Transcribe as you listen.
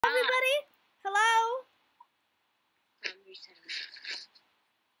said it.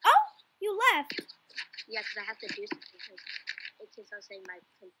 Oh, you left. Yeah, because I have to do something. Because I was saying my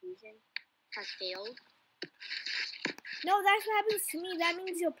confusion has failed. No, that's what happens to me. That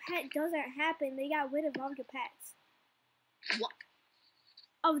means your pet doesn't happen. They got rid of all your pets. What?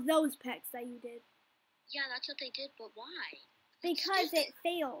 Of those pets that you did. Yeah, that's what they did, but why? Because it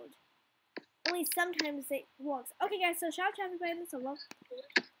failed. Only sometimes it works. Okay, guys, so shout out to everybody in the solo.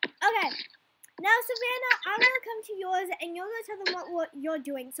 Okay. Now, Savannah, I'm going to come to yours, and you're going to tell them what you're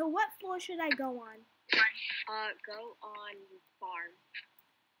doing. So, what floor should I go on? Go on farm.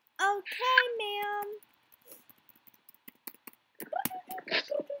 Okay, ma'am.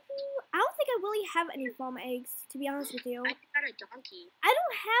 I don't think I really have any farm eggs, to be honest with you. I got a donkey. I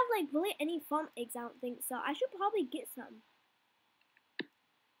don't have, like, really any farm eggs, I don't think so. I should probably get some.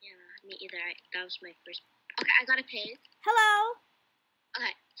 Yeah, me either. That was my first. Okay, I got a pig. Hello.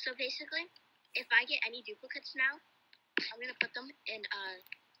 Okay, so basically, if I get any duplicates now, I'm going to put them in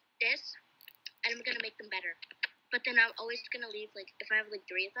this, and I'm going to make them better. But then I'm always going to leave, like, if I have, like,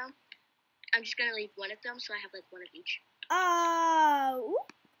 3 of them, I'm just going to leave 1 of them, so I have, like, 1 of each.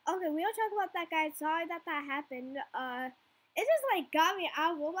 Okay, we don't talk about that, guys. Sorry that happened. It just, like, got me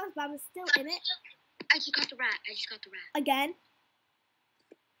out of Roblox, but I'm still in it. I just got the rat. Again?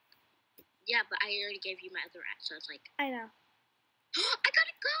 Yeah, but I already gave you my other rat, so it's like... I know. I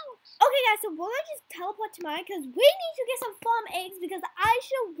gotta go! Okay, guys, so we're gonna just teleport to mine, because we need to get some farm eggs, because I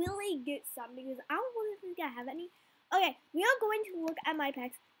should really get some, because I don't really think I have any. Okay, we are going to look at my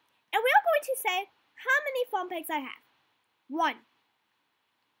packs, and we are going to say how many farm packs I have. 1,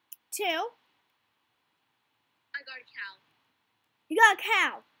 2. I got a cow. You got a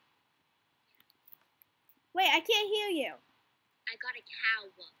cow. Wait, I can't hear you. I got a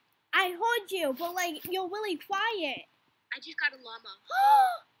cow. I heard you, but, like, you're really quiet. I just got a llama.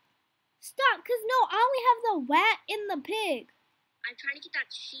 Stop, because no, I only have the rat and the pig. I'm trying to get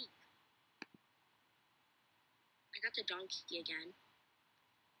that sheep. I got the donkey again.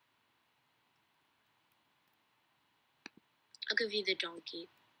 I'll give you the donkey.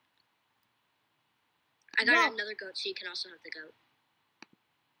 I got another goat, so you can also have the goat.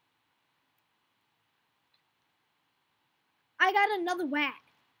 I got another rat.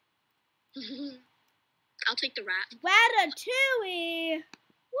 I'll take the rat. Ratatouille!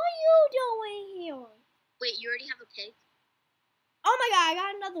 What are you doing here? Wait, you already have a pig? Oh my god, I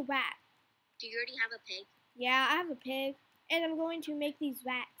got another rat. Do you already have a pig? Yeah, I have a pig. And I'm going to make these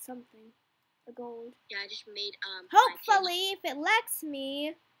rats something. A gold. Yeah, I just made, hopefully, if it lets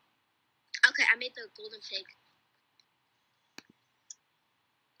me. Okay, I made the golden pig.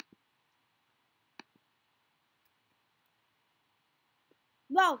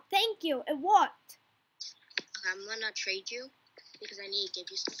 Wow, thank you. It worked. Okay, I'm gonna trade you because I need to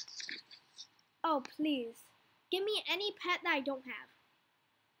give you some. Oh, please. Give me any pet that I don't have.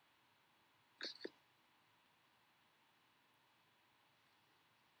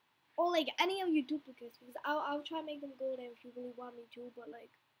 Or, like, any of your duplicates. Because I'll try to make them golden if you really want me to. But,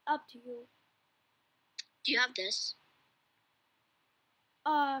 like, up to you. Do you have this?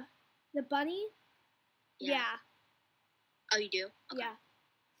 The bunny? Yeah. Oh, you do? Okay. Yeah.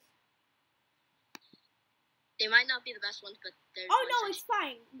 They might not be the best ones, but they're... Oh, no, it's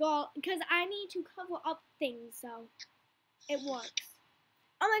fine, girl. Because I need to cover up things, so it works.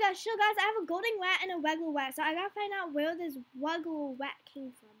 Oh, my gosh. So, guys, I have a golden rat and a regular rat. So, I gotta find out where this regular rat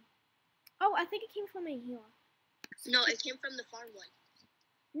came from. Oh, I think it came from in here. No, it came from the farm one.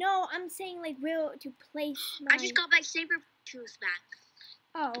 No, I'm saying, like, where to place my... I just got my saber tooth back.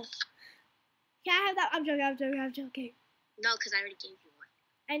 Oh. Can I have that? I'm joking. No, because I already gave you one.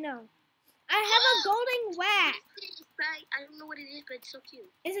 I know. I have a golden rat. I don't know what it is, but it's so cute.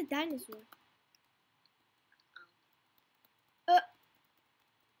 It's a dinosaur.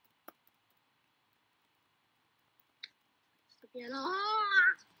 Why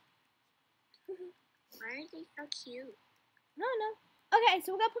are they so cute? No. Okay,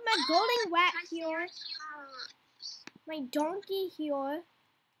 so we're gonna put my golden rat here. My donkey here.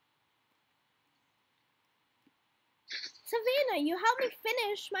 Savannah, you helped me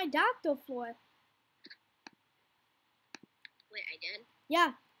finish my doctor floor. Wait, I did?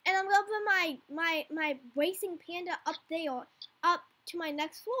 Yeah, and I'm gonna put my racing panda up there, up to my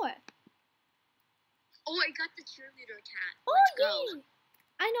next floor. Oh, I got the cheerleader cat. Oh, Let's go.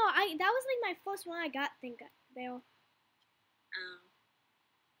 I know. That was like my first one I got. There.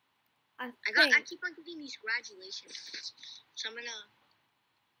 I keep on getting these congratulations. So I'm gonna.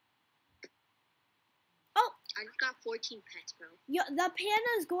 Oh. I just got 14 pets, bro. Yo, the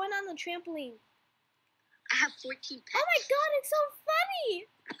panda is going on the trampoline. I have 14 pets. Oh my god, it's so funny.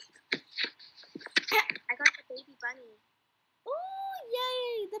 I got the baby bunny.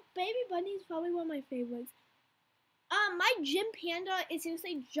 Bunny is probably one of my favorites. My gym panda is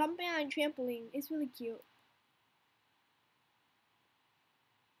seriously jumping on a trampoline. It's really cute.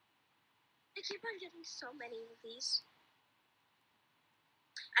 I keep on getting so many of these.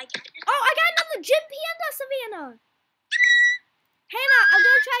 I got another gym panda, Savannah. Hannah, I'm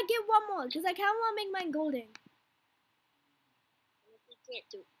gonna try to get one more because I kind of want to make mine golden. You can't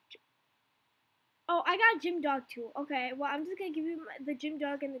do. Oh, I got a gym dog too. Okay, well, I'm just gonna give you the gym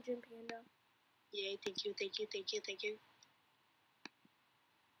dog and the gym panda. Yeah, thank you.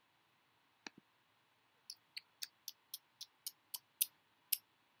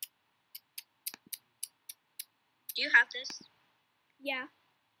 Do you have this? Yeah.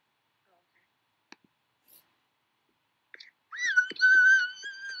 Oh, okay.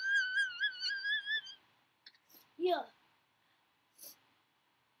 Yeah.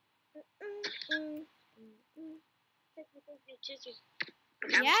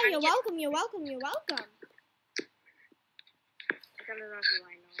 Yeah, you're welcome. I got another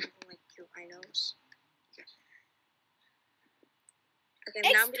rhino. I don't like two rhinos. Okay,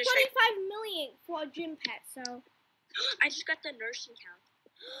 It's now I'm gonna 25 million for a gym pet, so. I just got the nursing cow.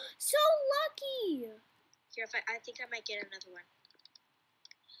 So lucky. Here, I think I might get another one.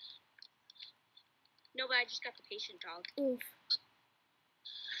 No, but I just got the patient dog. Oof.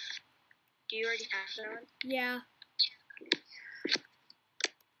 Do you already have that one? Yeah.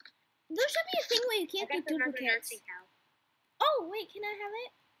 There should be a thing where you can't get duplicates. Cow. Oh, wait, can I have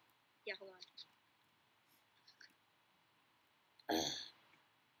it? Yeah, hold on.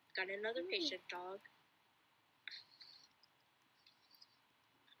 Got another patient dog.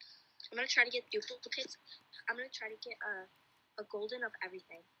 I'm gonna try to get duplicates. I'm gonna try to get a golden of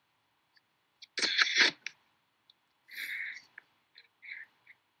everything.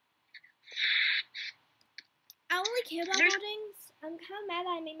 I only care about goldings. I'm kind of mad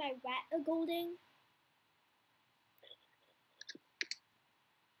that I made my rat a golding.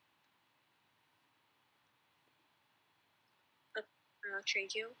 I'll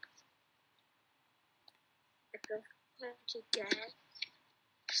trade you. To get.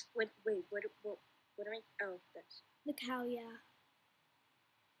 Wait, what am I? Oh, this. The cow, yeah.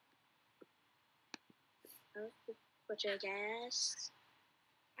 Which I guess.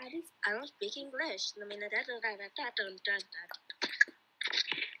 I don't speak English. I mean,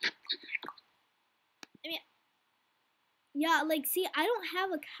 yeah, like, see, I don't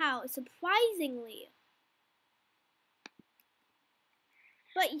have a cow, surprisingly.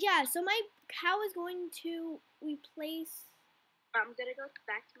 But yeah, so my cow is going to replace. I'm gonna go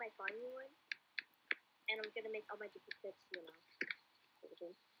back to my farming one, and I'm gonna make all my duplicates, you know.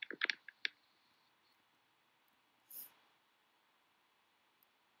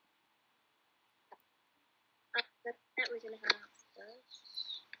 That we're gonna have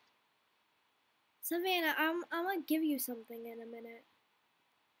this. Savannah, I'm gonna give you something in a minute.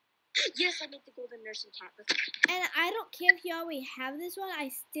 Yes, I made the golden nursing cat. And I don't care if you already have this one. I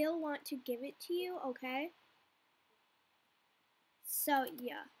still want to give it to you, okay? So,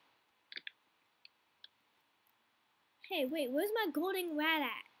 yeah. Hey, wait, where's my golden rat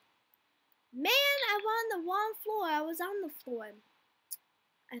at? Man, I was on the wrong floor. I was on the floor,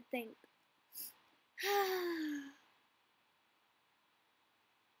 I think.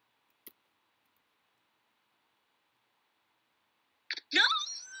 No!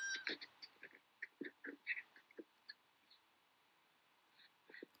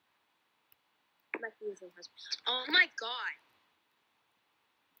 My usual husband. Oh my god.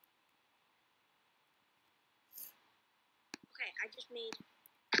 Okay, I made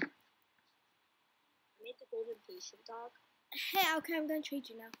the golden patient dog. Hey, okay, I'm gonna trade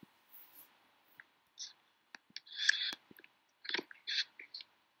you now.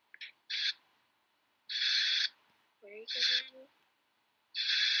 Where are you going?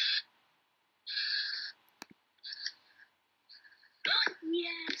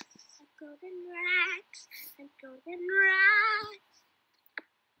 Yes, a golden racks. Okay, you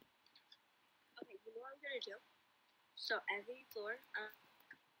know what I'm gonna do? So every floor,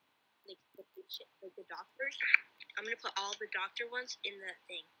 like the doctors, I'm gonna put all the doctor ones in the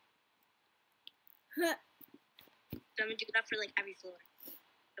thing. So I'm gonna do that for like every floor.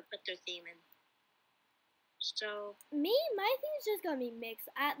 To put their theme in. So my thing is just gonna be mixed.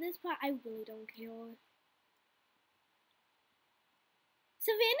 At this point, I really don't care.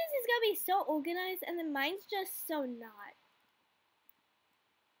 Savannah's is gonna be so organized, and then mine's just so not.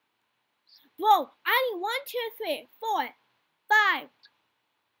 Bro, I need 1, 2, 3, 4, 5,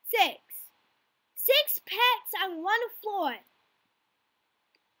 6. 6 pets on one floor.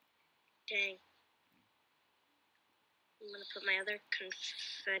 dang. I'm gonna put my other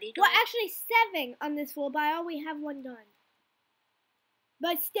confetti doll. Well, actually 7 on this floor, but I already have one done.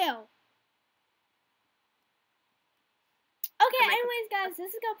 But still. Okay, anyways, guys,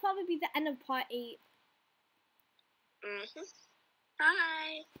 this is gonna probably be the end of part 8.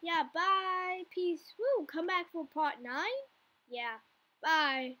 Bye. Yeah, bye. Peace. Woo. Come back for part 9. Yeah.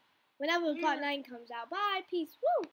 Bye. Whenever part 9 comes out. Bye. Peace. Woo.